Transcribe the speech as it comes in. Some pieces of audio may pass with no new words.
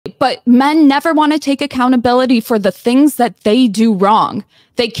but men never want to take accountability for the things that they do wrong.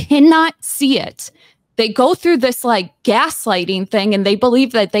 They cannot see it. They go through this like gaslighting thing and they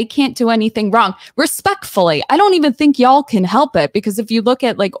believe that they can't do anything wrong. Respectfully, I don't even think y'all can help it, because if you look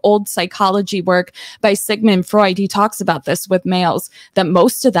at like old psychology work by Sigmund Freud, he talks about this with males, that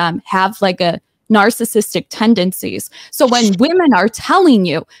most of them have like a narcissistic tendencies. So when women are telling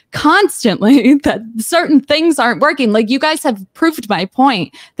you constantly that certain things aren't working, like you guys have proved my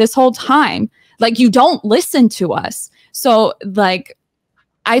point this whole time, like you don't listen to us. So like,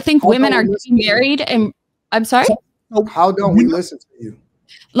 I think women are getting married and I'm sorry? How don't we listen to you?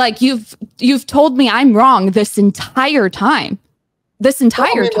 Like you've told me I'm wrong this entire time. This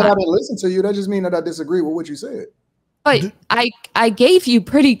entire time. I didn't listen to you. That just means that I disagree with what you said. But I gave you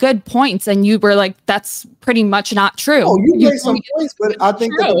pretty good points and you were like, that's pretty much not true. Oh, you made some points, but I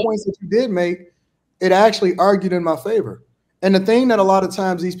think that the points that you did make, it actually argued in my favor. And the thing that a lot of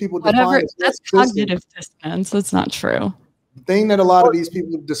times these people define as that's cognitive dissonance. That's not true. The thing that a lot of these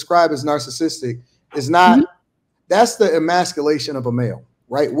people describe as narcissistic is not, that's the emasculation of a male,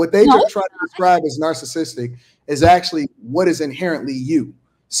 right? What they try to describe as narcissistic is actually what is inherently you.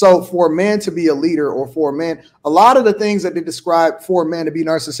 So for a man to be a leader, or for a man, a lot of the things that they describe for a man to be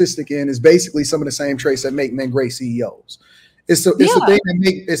narcissistic in is basically some of the same traits that make men great CEOs. It's the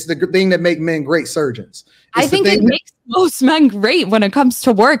thing that make men great surgeons. I think it makes most men great when it comes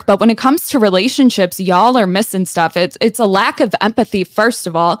to work, but when it comes to relationships, y'all are missing stuff. It's a lack of empathy. First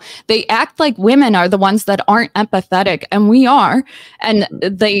of all, they act like women are the ones that aren't empathetic, and we are, and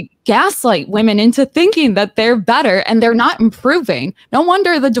they gaslight women into thinking that they're better, and they're not improving. No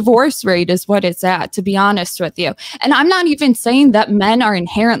wonder the divorce rate is what it's at, to be honest with you. And I'm not even saying that men are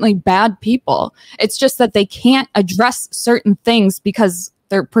inherently bad people. It's just that they can't address certain things because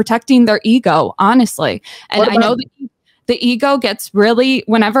they're protecting their ego, honestly. And I know that the ego gets really,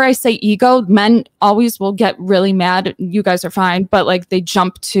 whenever I say ego, men always will get really mad. You guys are fine, but like they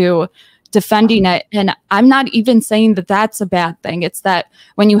jump to defending it. And I'm not even saying that that's a bad thing. It's that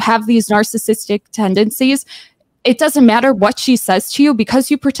when you have these narcissistic tendencies, it doesn't matter what she says to you,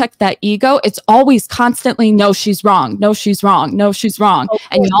 because you protect that ego. It's always constantly, no, she's wrong. No, she's wrong. No, she's wrong.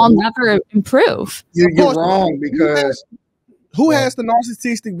 And y'all never improve. You're wrong, because who has the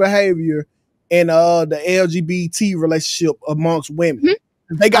narcissistic behavior in the LGBT relationship amongst women?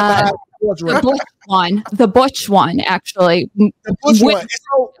 They got the Bush one. The Bush one, actually. The Bush one.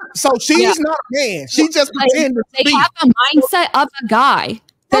 So she's not a man. She just pretends to be. They have a mindset of a guy.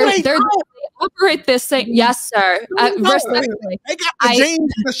 They operate this thing. Yes, sir. Respectfully. They got the jeans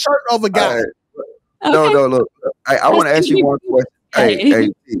and the shirt of a guy. Right. No, look. I want to ask you one question.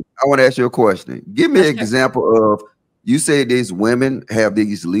 Hey, I want to ask you a question. Give me an example of, you say these women have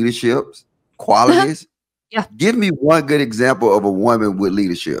these leaderships qualities. Yeah. Give me one good example of a woman with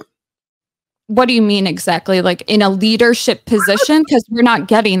leadership. What do you mean exactly? Like in a leadership position? Because we're not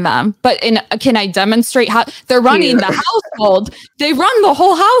getting them. But can I demonstrate how they're running the household? They run the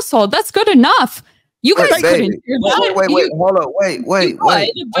whole household. That's good enough. You guys couldn't hear that. Wait, hold up. Wait.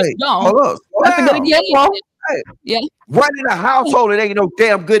 Hold up. Yeah. Running a household, it ain't no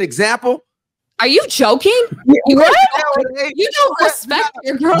damn good example. Are you joking? You don't respect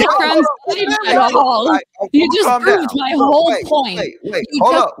your girlfriend's at all. You just proved my whole point. Wait,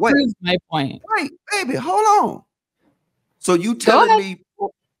 hold up. Proved my point. Wait, baby, hold on. So you telling me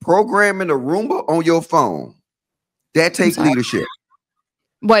programming a Roomba on your phone, that takes leadership?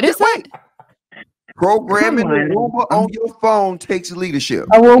 What is that? Programming a Roomba on your phone takes leadership.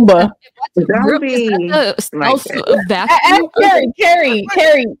 A Roomba. Carrie.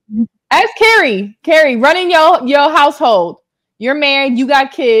 Ask Carrie, running your household. You're married, you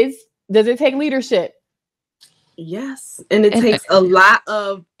got kids. Does it take leadership? Yes. And it takes a lot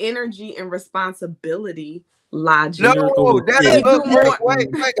of energy and responsibility. Logic. No, wait,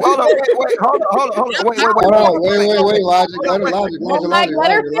 hold on. Wait, Logic.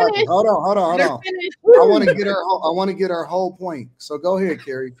 Let her finish. Hold on. I want to get her whole point. So go ahead,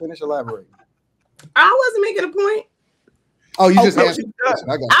 Carrie. Finish elaborating. I wasn't making a point. Oh, you just answered the question.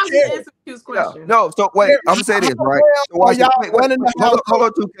 I got I'm just answering Q's question. No, so wait, I'm gonna say this, right? So hold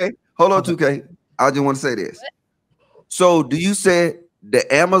on, 2K. I just want to say this. So do you say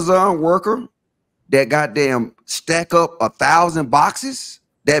the Amazon worker that goddamn stack up 1,000 boxes,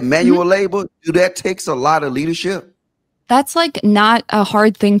 that manual labor, do that takes a lot of leadership? That's like not a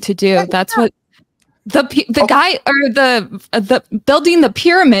hard thing to do. That's what the guy, or the building the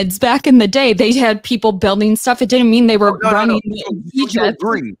pyramids back in the day, they had people building stuff. It didn't mean they were running.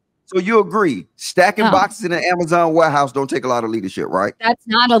 So So you agree, stacking boxes in an Amazon warehouse don't take a lot of leadership, right? That's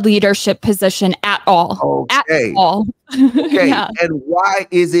not a leadership position at all. Okay. At all. Okay. Yeah. And why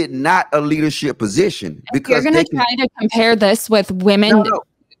is it not a leadership position? Because you're going to try to compare this with women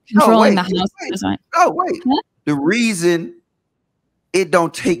controlling the house. Wait. Huh? The reason it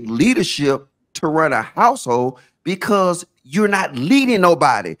don't take leadership to run a household because you're not leading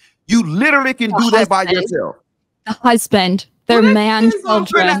nobody. You literally can do that by yourself. The husband, their man,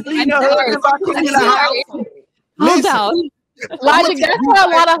 children. Hold on. Logic, that's why a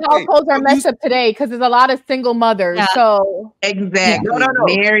lot of households are messed up today, because there's a lot of single mothers. Yeah. So exactly,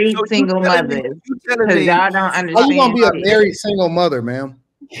 married single mothers. Because y'all don't understand. How you gonna be a married single mother, ma'am?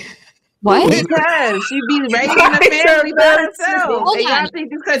 What? Because she be raising the family by herself. And y'all think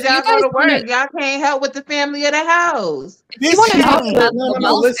because y'all go to work, y'all can't help with the family of the house. You want to talk about the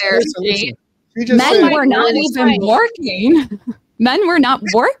welfare state? Men were not even working. Men were not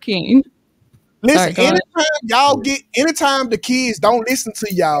working. Listen, anytime the kids don't listen to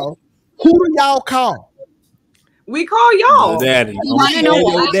y'all, who do y'all call? We call y'all. Daddy.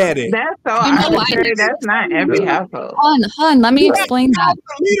 Daddy. That's so arbitrary. That's not every household. Hun, let me explain that.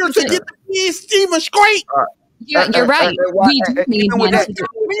 Leader to get the kids even straight. Yeah, you're right. We do need men to do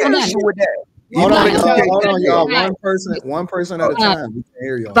that. Hold on, y'all. One person at a time. We can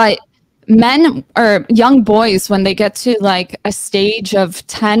hear y'all. But men or young boys, when they get to like a stage of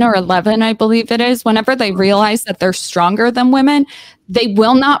 10 or 11, I believe it is, whenever they realize that they're stronger than women, they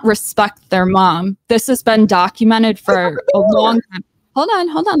will not respect their mom. This has been documented for a long time. Hold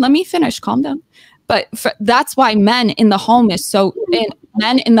on. Let me finish. Calm down. But that's why men in the home is so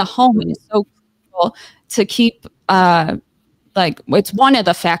crucial to keep, it's one of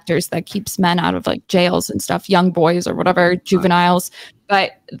the factors that keeps men out of like jails and stuff, young boys or whatever, juveniles.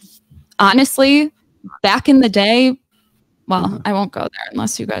 But honestly, back in the day, well, I won't go there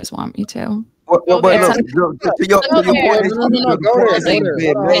unless you guys want me to. Let him go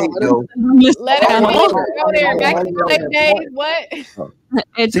there. Back in the days, what?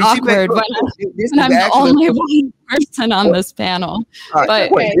 It's awkward when I'm the only one person on this panel.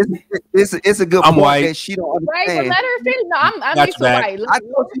 But it's a good point that she don't understand. Right, but let her finish. No, I'm used to right. I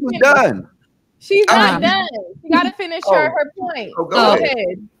thought she was done. She's not done. She got to finish her point. Go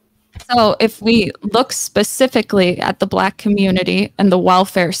ahead. So if we look specifically at the Black community and the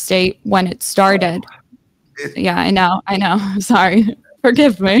welfare state when it started, yeah, I know. Sorry,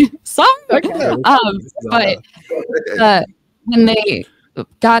 forgive me. But when they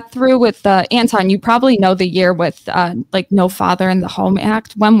got through with Anton, you probably know the year with No Father in the Home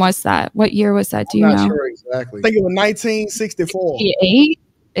Act. When was that? What year was that? Do you know? I'm not sure exactly. I think it was 1964. 68?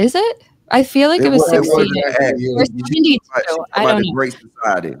 Is it? I feel like it was 68 or 72. I don't know. Great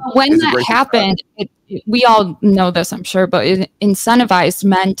society. When that happened, we all know this, I'm sure, but it incentivized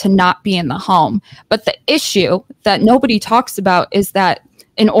men to not be in the home. But the issue that nobody talks about is that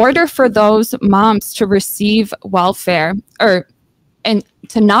in order for those moms to receive welfare and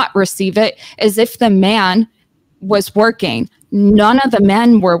to not receive it is if the man was working. None of the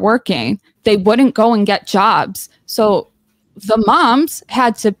men were working. They wouldn't go and get jobs. So the moms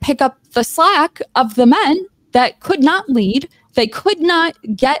had to pick up the slack of the men that could not lead. They could not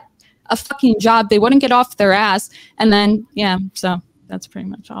get a fucking job. They wouldn't get off their ass. And then, so that's pretty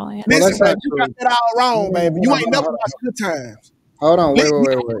much all I had. Listen, you got that all wrong, baby. You ain't never watched Good Times. Hold on,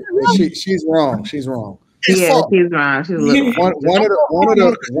 wait. She's wrong. She's wrong. Yeah, she's wrong. She's one of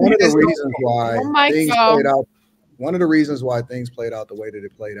the reasons why things played out. One of the reasons why things played out the way that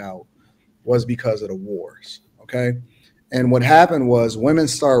it played out was because of the wars. Okay. And what happened was women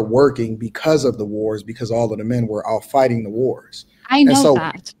started working because of the wars, because all of the men were out fighting the wars. I know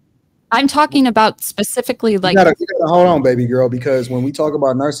that. I'm talking about specifically like... You gotta hold on, baby girl, because when we talk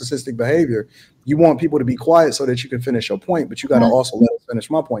about narcissistic behavior, you want people to be quiet so that you can finish your point, but you got to also let us finish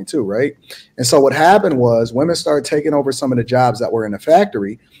my point too, right? And so what happened was women started taking over some of the jobs that were in the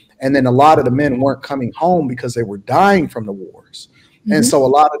factory, and then a lot of the men weren't coming home because they were dying from the wars. And so a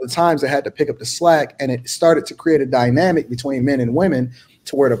lot of the times they had to pick up the slack, and it started to create a dynamic between men and women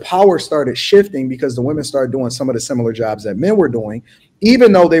to where the power started shifting because the women started doing some of the similar jobs that men were doing,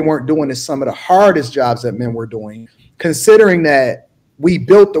 even though they weren't doing some of the hardest jobs that men were doing, considering that we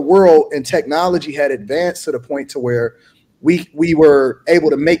built the world and technology had advanced to the point to where we were able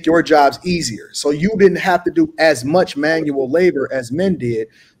to make your jobs easier. So you didn't have to do as much manual labor as men did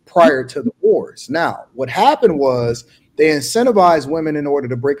prior to the wars. Now, what happened was they incentivized women in order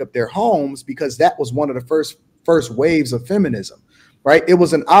to break up their homes because that was one of the first waves of feminism. right? It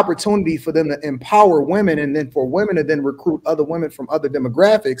was an opportunity for them to empower women, and then for women to then recruit other women from other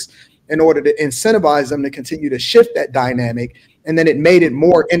demographics in order to incentivize them to continue to shift that dynamic. And then it made it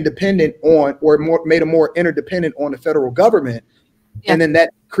more independent on, or made it more interdependent on the federal government. Yeah. And then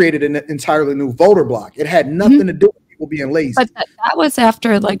that created an entirely new voter bloc. It had nothing to do with people being lazy. But that was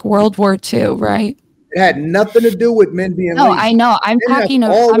after like World War II, right? It had nothing to do with men being lazy. No, I know. I'm talking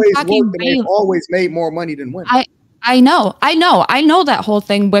about, they've always made more money than women. I know that whole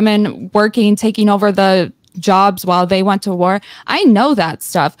thing, women working, taking over the jobs while they went to war. I know that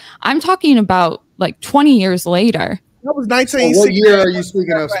stuff. I'm talking about like 20 years later. That was 1968. What year are you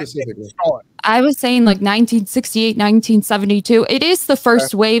speaking of specifically? I was saying like 1968, 1972. It is the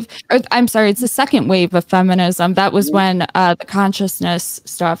first wave, or I'm sorry, it's the second wave of feminism. That was when the consciousness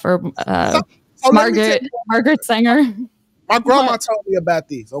stuff, or Margaret Sanger. My grandma told me about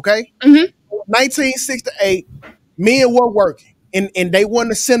this, okay? 1968, men were working, and they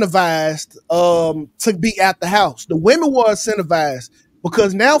weren't incentivized to be at the house. The women were incentivized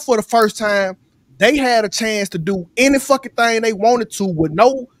because now for the first time, they had a chance to do any fucking thing they wanted to with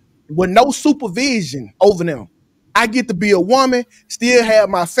no supervision over them. I get to be a woman, still have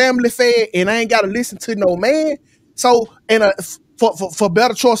my family fed, and I ain't got to listen to no man. So, for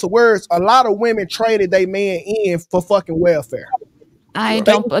better choice of words, a lot of women traded their men in for fucking welfare.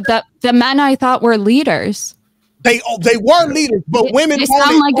 The men I thought were leaders. They were leaders, but women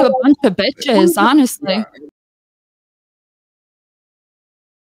sound like a bunch of bitches, honestly.